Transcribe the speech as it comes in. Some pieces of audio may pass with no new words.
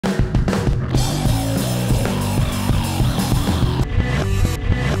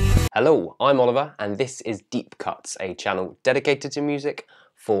Hello, I'm Oliver and this is Deep Cuts, a channel dedicated to music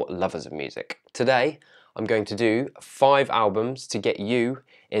for lovers of music. Today I'm going to do 5 albums to get you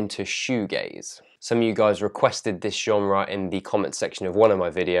into shoegaze. Some of you guys requested this genre in the comment section of one of my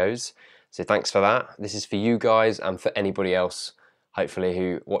videos, so thanks for that. This is for you guys and for anybody else hopefully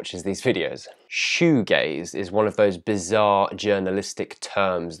who watches these videos. Shoegaze is one of those bizarre journalistic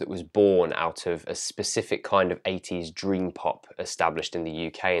terms that was born out of a specific kind of 80s dream pop established in the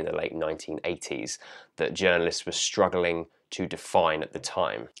UK in the late 1980s that journalists were struggling to define at the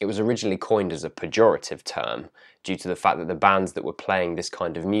time. It was originally coined as a pejorative term due to the fact that the bands that were playing this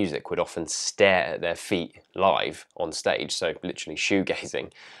kind of music would often stare at their feet live on stage, so literally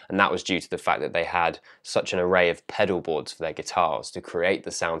shoegazing, and that was due to the fact that they had such an array of pedal boards for their guitars to create the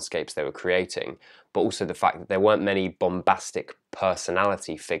soundscapes they were creating, but also the fact that there weren't many bombastic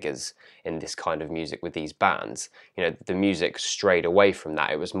personality figures in this kind of music with these bands. You know, the music strayed away from that.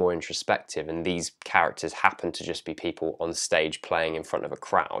 It was more introspective, and these characters happened to just be people on stage playing in front of a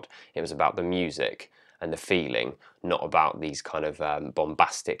crowd. It was about the music and the feeling, not about these kind of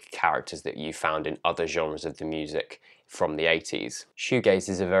bombastic characters that you found in other genres of the music from the 80s. Shoegaze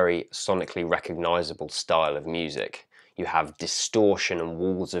is a very sonically recognizable style of music. You have distortion and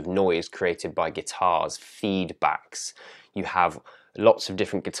walls of noise created by guitars, feedbacks. You have lots of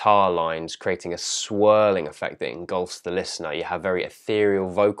different guitar lines creating a swirling effect that engulfs the listener. You have very ethereal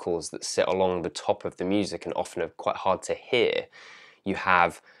vocals that sit along the top of the music and often are quite hard to hear. You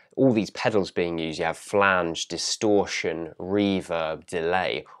have all these pedals being used. You have flange, distortion, reverb,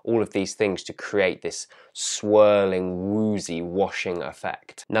 delay, all of these things to create this swirling, woozy, washing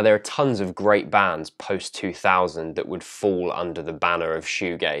effect. Now there are tons of great bands post-2000 that would fall under the banner of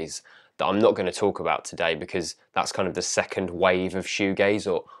shoegaze that I'm not going to talk about today because that's kind of the second wave of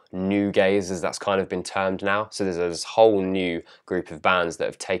shoegaze, or new gaze as that's kind of been termed now. So there's this whole new group of bands that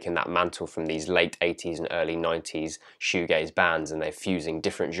have taken that mantle from these late 80s and early 90s shoegaze bands, and they're fusing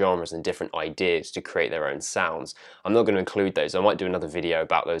different genres and different ideas to create their own sounds. I'm not going to include those. I might do another video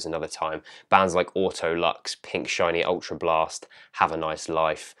about those another time. Bands like Auto Lux, Pink Shiny Ultra Blast, Have a Nice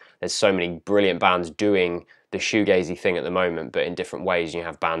Life. There's so many brilliant bands doing the shoegazy thing at the moment, but in different ways. You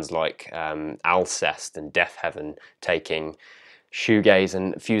have bands like Alcest and Death Heaven taking shoegaze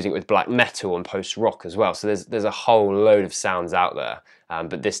and fusing it with black metal and post-rock as well. So there's a whole load of sounds out there.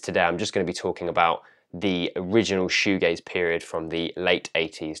 But today I'm just going to be talking about the original shoegaze period from the late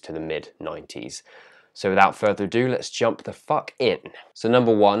 80s to the mid 90s. So without further ado, let's jump the fuck in. So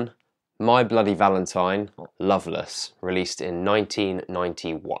number 1, My Bloody Valentine, Loveless, released in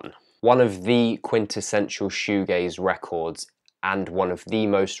 1991. One of the quintessential shoegaze records and one of the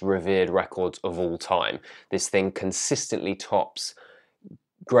most revered records of all time. This thing consistently tops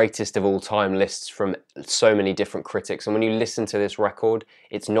greatest of all time lists from so many different critics, and when you listen to this record,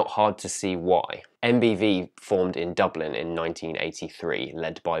 it's not hard to see why. MBV formed in Dublin in 1983,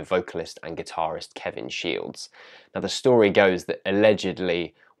 led by vocalist and guitarist Kevin Shields. Now the story goes that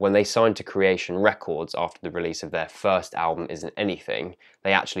allegedly when they signed to Creation Records after the release of their first album Isn't Anything,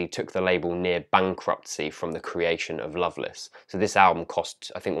 they actually took the label near bankruptcy from the creation of Loveless. So this album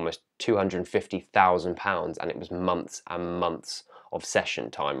cost, I think, almost £250,000, and it was months and months of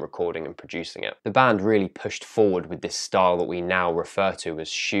session time recording and producing it. The band really pushed forward with this style that we now refer to as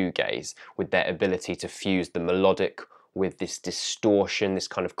shoegaze, with their ability to fuse the melodic with this distortion, this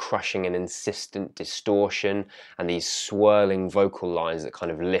kind of crushing and insistent distortion, and these swirling vocal lines that kind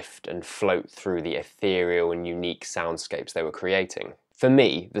of lift and float through the ethereal and unique soundscapes they were creating. For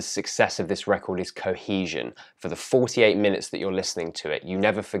me, the success of this record is cohesion. For the 48 minutes that you're listening to it, you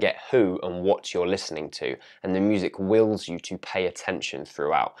never forget who and what you're listening to, and the music wills you to pay attention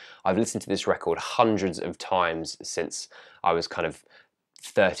throughout. I've listened to this record hundreds of times since I was kind of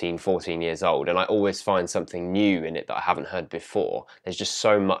 13, 14 years old, and I always find something new in it that I haven't heard before. There's just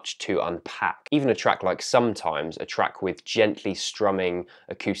so much to unpack. Even a track like Sometimes, a track with gently strumming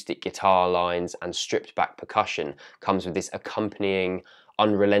acoustic guitar lines and stripped back percussion, comes with this accompanying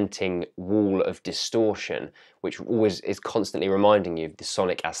unrelenting wall of distortion, which always is constantly reminding you of the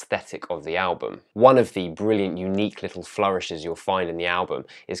sonic aesthetic of the album. One of the brilliant, unique little flourishes you'll find in the album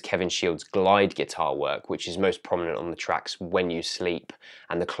is Kevin Shields' glide guitar work, which is most prominent on the tracks When You Sleep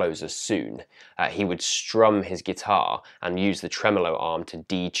and the closer Soon. He would strum his guitar and use the tremolo arm to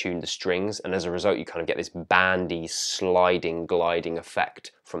detune the strings, and as a result you kind of get this bandy, sliding, gliding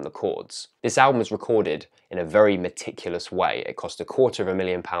effect from the chords. This album was recorded in a very meticulous way. It cost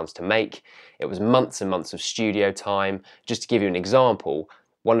 £250,000 to make. It was months and months of studio time. Just to give you an example,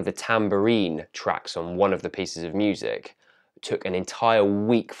 one of the tambourine tracks on one of the pieces of music took an entire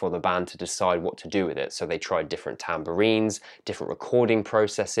week for the band to decide what to do with it. So they tried different tambourines, different recording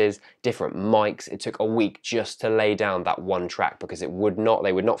processes, different mics. It took a week just to lay down that one track because they would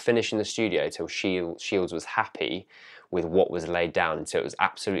not finish in the studio till Shields was happy with what was laid down until it was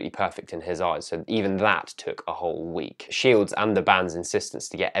absolutely perfect in his eyes. So even that took a whole week. Shields and the band's insistence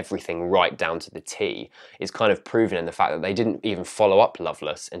to get everything right down to the T is kind of proven in the fact that they didn't even follow up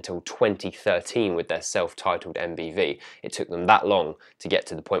Loveless until 2013 with their self-titled MBV. It took them that long to get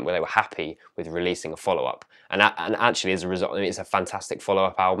to the point where they were happy with releasing a follow-up. And actually, as a result, I mean, it's a fantastic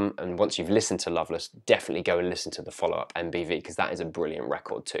follow-up album, and once you've listened to Loveless, definitely go and listen to the follow-up MBV, because that is a brilliant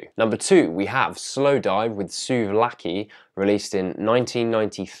record too. Number 2, we have Slowdive with Souvlaki, released in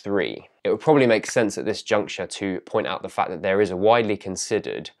 1993. It would probably make sense at this juncture to point out the fact that there is a widely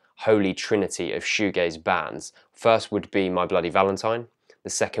considered holy trinity of shoegaze bands. First would be My Bloody Valentine, the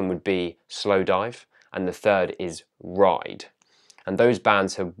second would be Slowdive, and the third is Ride. And those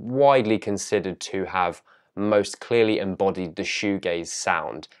bands are widely considered to have most clearly embodied the shoegaze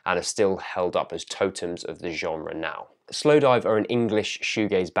sound and are still held up as totems of the genre now. Slowdive are an English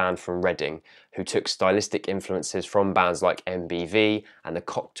shoegaze band from Reading who took stylistic influences from bands like MBV and the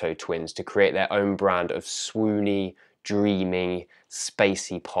Cocteau Twins to create their own brand of swoony, dreamy,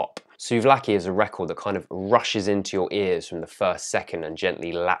 spacey pop. Souvlaki is a record that kind of rushes into your ears from the first second and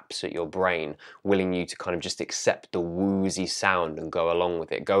gently laps at your brain, willing you to kind of just accept the woozy sound and go along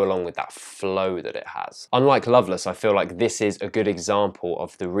with it, go along with that flow that it has. Unlike Loveless, I feel like this is a good example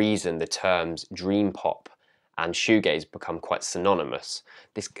of the reason the terms dream pop and shoegaze become quite synonymous.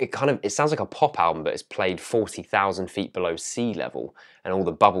 It sounds like a pop album, but it's played 40,000 feet below sea level, and all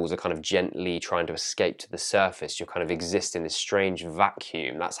the bubbles are kind of gently trying to escape to the surface. You kind of exist in this strange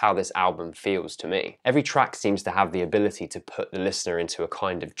vacuum. That's how this album feels to me. Every track seems to have the ability to put the listener into a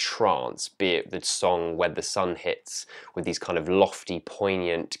kind of trance, be it the song When the Sun Hits, with these kind of lofty,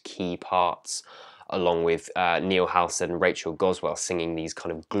 poignant key parts, along with Neil Halstead and Rachel Goswell singing these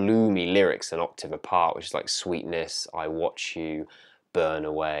kind of gloomy lyrics an octave apart, which is like Sweetness, I Watch You, Burn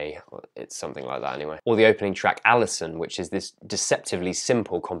Away, it's something like that anyway. Or the opening track Allison, which is this deceptively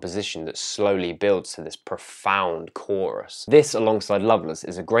simple composition that slowly builds to this profound chorus. This, alongside Loveless,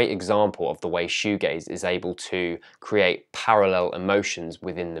 is a great example of the way shoegaze is able to create parallel emotions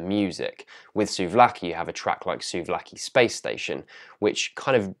within the music. With Souvlaki, you have a track like Souvlaki Space Station, which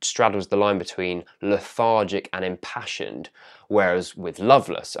kind of straddles the line between lethargic and impassioned, whereas with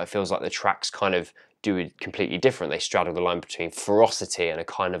Loveless, it feels like the tracks kind of do it completely different. They straddle the line between ferocity and a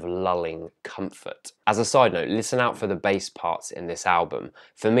kind of lulling comfort. As a side note, listen out for the bass parts in this album.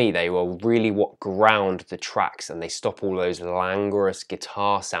 For me, they were really what ground the tracks, and they stop all those languorous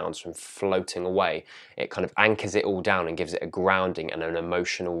guitar sounds from floating away. It kind of anchors it all down and gives it a grounding and an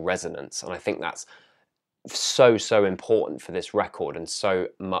emotional resonance. And I think that's so important for this record, and so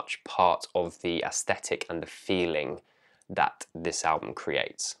much part of the aesthetic and the feeling that this album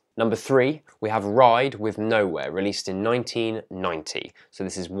creates. Number 3, we have Ride with Nowhere, released in 1990. So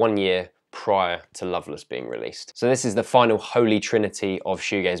this is 1 year prior to Loveless being released. So this is the final holy trinity of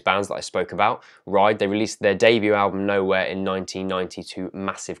shoegaze bands that I spoke about. Ride, they released their debut album Nowhere in 1990 to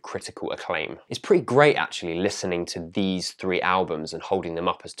massive critical acclaim. It's pretty great actually listening to these 3 albums and holding them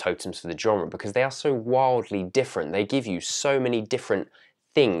up as totems for the genre, because they are so wildly different. They give you so many different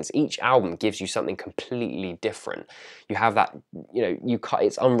things. Each album gives you something completely different. You have that,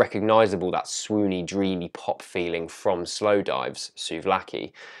 it's unrecognizable, that swoony, dreamy pop feeling from Slowdive's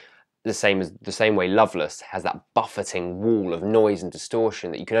Souvlaki. The same way Loveless has that buffeting wall of noise and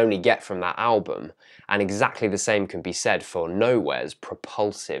distortion that you can only get from that album. And exactly the same can be said for Nowhere's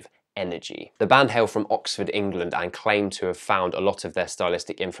propulsive energy. The band hail from Oxford, England, and claim to have found a lot of their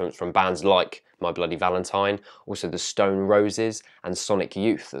stylistic influence from bands like My Bloody Valentine, also the Stone Roses and Sonic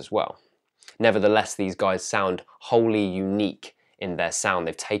Youth as well. Nevertheless, these guys sound wholly unique in their sound.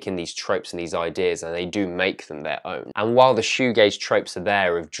 They've taken these tropes and these ideas and they do make them their own. And while the shoegaze tropes are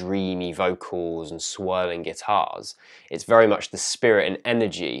there of dreamy vocals and swirling guitars, it's very much the spirit and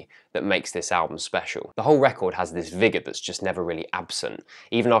energy that makes this album special. The whole record has this vigour that's just never really absent.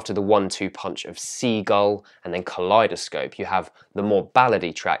 Even after the 1-2 punch of Seagull and then Kaleidoscope, you have the more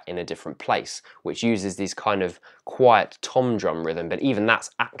ballady track In a Different Place, which uses these kind of quiet tom drum rhythm, but even that's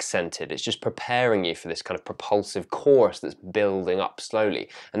accented. It's just preparing you for this kind of propulsive chorus that's building up slowly.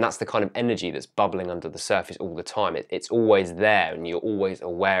 And that's the kind of energy that's bubbling under the surface all the time. It's always there and you're always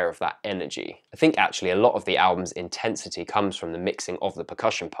aware of that energy. I think actually a lot of the album's intensity comes from the mixing of the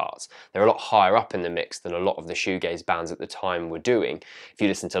percussion parts. They're a lot higher up in the mix than a lot of the shoegaze bands at the time were doing. If you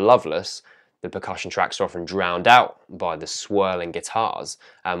listen to Loveless, the percussion tracks are often drowned out by the swirling guitars.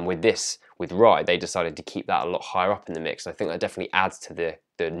 With this, with Ride, they decided to keep that a lot higher up in the mix. I think that definitely adds to the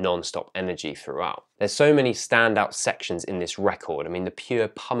non-stop energy throughout. There's so many standout sections in this record. I mean, the pure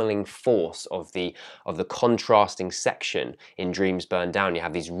pummeling force of the contrasting section in Dreams Burn Down. You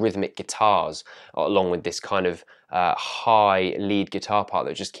have these rhythmic guitars along with this kind of high lead guitar part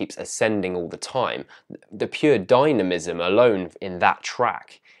that just keeps ascending all the time. The pure dynamism alone in that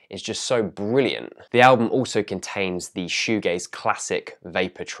track is just so brilliant. The album also contains the shoegaze classic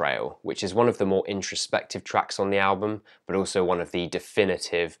Vapor Trail, which is one of the more introspective tracks on the album, but also one of the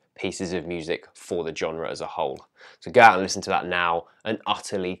definitive pieces of music for the genre as a whole. So go out and listen to that now, an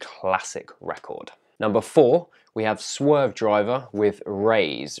utterly classic record. Number 4, we have Swervedriver with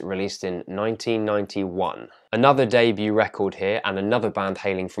Raise, released in 1991. Another debut record here, and another band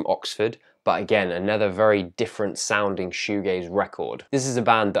hailing from Oxford, but again, another very different sounding shoegaze record. This is a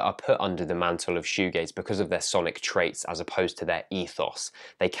band that are put under the mantle of shoegaze because of their sonic traits as opposed to their ethos.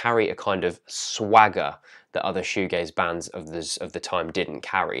 They carry a kind of swagger that other shoegaze bands of the time didn't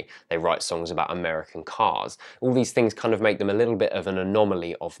carry. They write songs about American cars. All these things kind of make them a little bit of an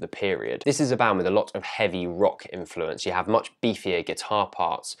anomaly of the period. This is a band with a lot of heavy rock influence. You have much beefier guitar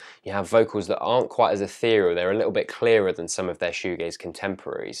parts. You have vocals that aren't quite as ethereal. They're a little bit clearer than some of their shoegaze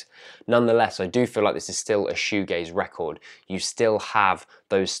contemporaries. Nonetheless, I do feel like this is still a shoegaze record. You still have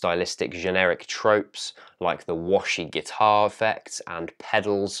those stylistic generic tropes like the washy guitar effects and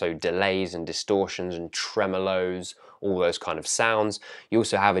pedals, so delays and distortions and tremolos, all those kind of sounds. You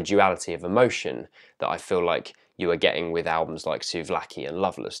also have a duality of emotion that I feel like you are getting with albums like Souvlaki and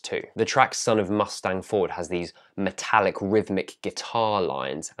Loveless too. The track Son of Mustang Ford has these metallic rhythmic guitar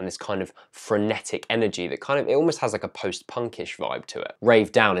lines and this kind of frenetic energy that it almost has like a post-punkish vibe to it.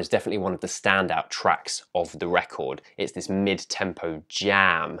 Rave Down is definitely one of the standout tracks of the record. It's this mid-tempo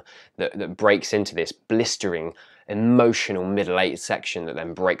jam that breaks into this blistering emotional middle 8 section that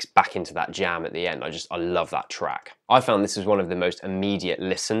then breaks back into that jam at the end. I love that track. I found this was one of the most immediate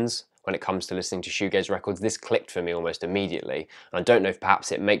listens when it comes to listening to shoegaze records. This clicked for me almost immediately, and I don't know if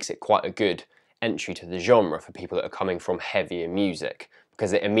perhaps it makes it quite a good entry to the genre for people that are coming from heavier music,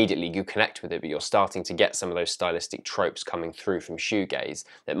 because immediately you connect with it, but you're starting to get some of those stylistic tropes coming through from shoegaze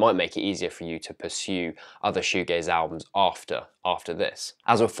that might make it easier for you to pursue other shoegaze albums after this.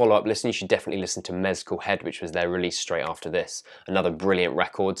 As a follow-up listen, you should definitely listen to Mezcal Head, which was their release straight after this. Another brilliant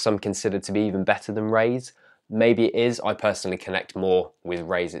record, some consider to be even better than Raise. Maybe it is. I personally connect more with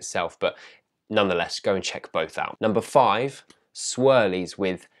Raise itself, but nonetheless, go and check both out. Number 5, Swirlies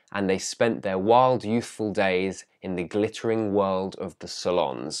with And They Spent Their Wild Youthful Days in the Glittering World of the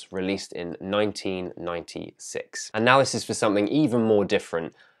Salons, released in 1996. And now this is for something even more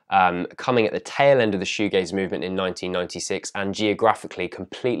different, coming at the tail end of the shoegaze movement in 1996 and geographically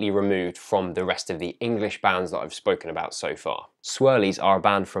completely removed from the rest of the English bands that I've spoken about so far. Swirlies are a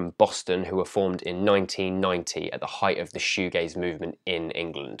band from Boston who were formed in 1990 at the height of the shoegaze movement in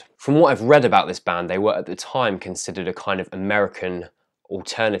England. From what I've read about this band, they were at the time considered a kind of American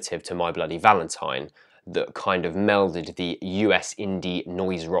alternative to My Bloody Valentine that kind of melded the US indie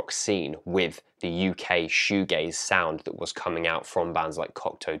noise rock scene with the UK shoegaze sound that was coming out from bands like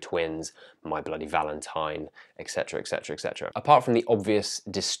Cocteau Twins, My Bloody Valentine, etc, etc, etc. Apart from the obvious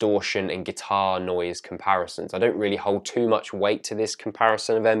distortion and guitar noise comparisons, I don't really hold too much weight to this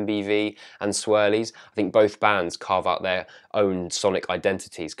comparison of MBV and Swirlies. I think both bands carve out their own sonic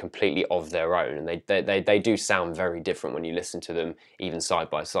identities completely of their own, and they do sound very different when you listen to them even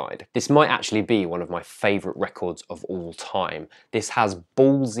side by side. This might actually be one of my favourite records of all time. This has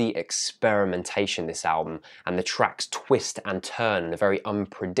ballsy experimentation, this album, and the tracks twist and turn and are very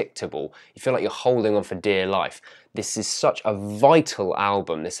unpredictable. You feel like you're holding on for dear life. This is such a vital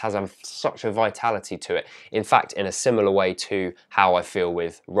album. This has such a vitality to it. In fact, in a similar way to how I feel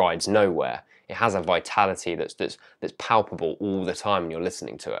with Rides Nowhere. It has a vitality that's palpable all the time when you're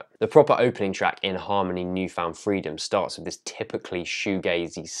listening to it. The proper opening track, In Harmony Newfound Freedom, starts with this typically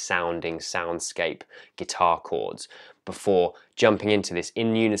shoegazy sounding soundscape guitar chords before jumping into this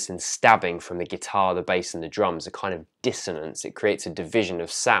in unison stabbing from the guitar, the bass and the drums, a kind of dissonance. It creates a division of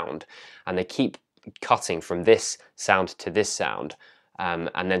sound, and they keep cutting from this sound to this sound.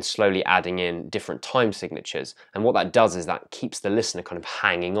 And then slowly adding in different time signatures. And what that does is that keeps the listener kind of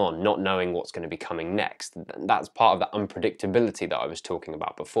hanging on, not knowing what's going to be coming next. That's part of that unpredictability that I was talking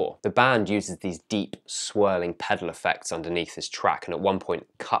about before. The band uses these deep swirling pedal effects underneath this track, and at one point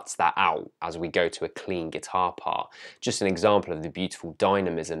cuts that out as we go to a clean guitar part. Just an example of the beautiful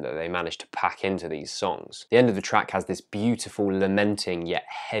dynamism that they managed to pack into these songs. The end of the track has this beautiful lamenting yet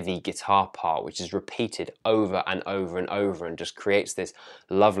heavy guitar part, which is repeated over and over and over and just creates this this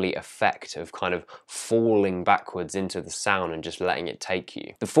lovely effect of kind of falling backwards into the sound and just letting it take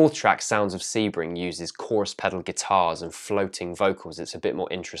you. The fourth track, Sounds of Sebring, uses chorus pedal guitars and floating vocals. It's a bit more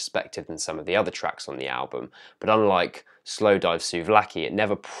introspective than some of the other tracks on the album, but unlike Slowdive, Souvlaki, it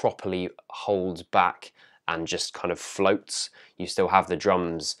never properly holds back and just kind of floats. You still have the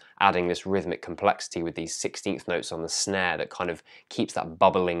drums adding this rhythmic complexity with these 16th notes on the snare that kind of keeps that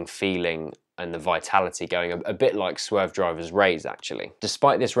bubbling feeling and the vitality going, a bit like Swervedriver's Raise actually.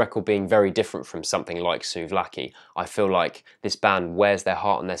 Despite this record being very different from something like Souvlaki, I feel like this band wears their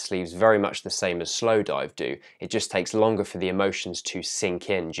heart on their sleeves very much the same as Slowdive do. It just takes longer for the emotions to sink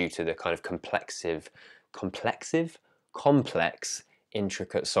in due to the kind of complex,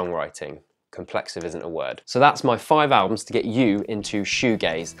 intricate songwriting. Complexive isn't a word. So that's my 5 albums to get you into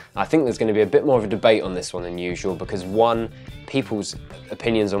shoegaze. I think there's going to be a bit more of a debate on this one than usual because one, people's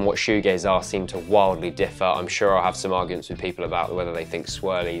opinions on what shoegaze are seem to wildly differ. I'm sure I'll have some arguments with people about whether they think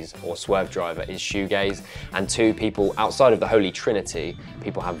Swirlies or Swervedriver is shoegaze. And two, people outside of the Holy Trinity,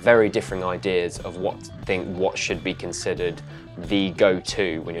 people have very differing ideas of what should be considered the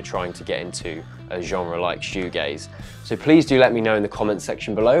go-to when you're trying to get into a genre like shoegaze. So please do let me know in the comments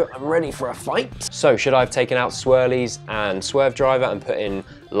section below. I'm ready for a fight. So should I have taken out Swirlies and Swervedriver and put in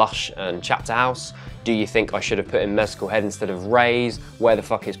Lush and Chapter House? Do you think I should have put in Musical Head instead of Raise? Where the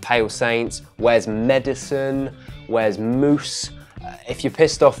fuck is Pale Saints? Where's Medicine? Where's Moose? If you're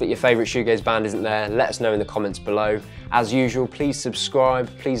pissed off that your favourite shoegaze band isn't there, let us know in the comments below. As usual, please subscribe,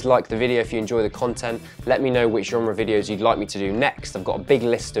 please like the video if you enjoy the content. Let me know which genre videos you'd like me to do next. I've got a big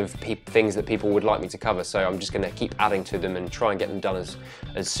list of things that people would like me to cover, so I'm just going to keep adding to them and try and get them done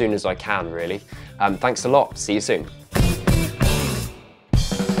as soon as I can, really. Thanks a lot, see you soon.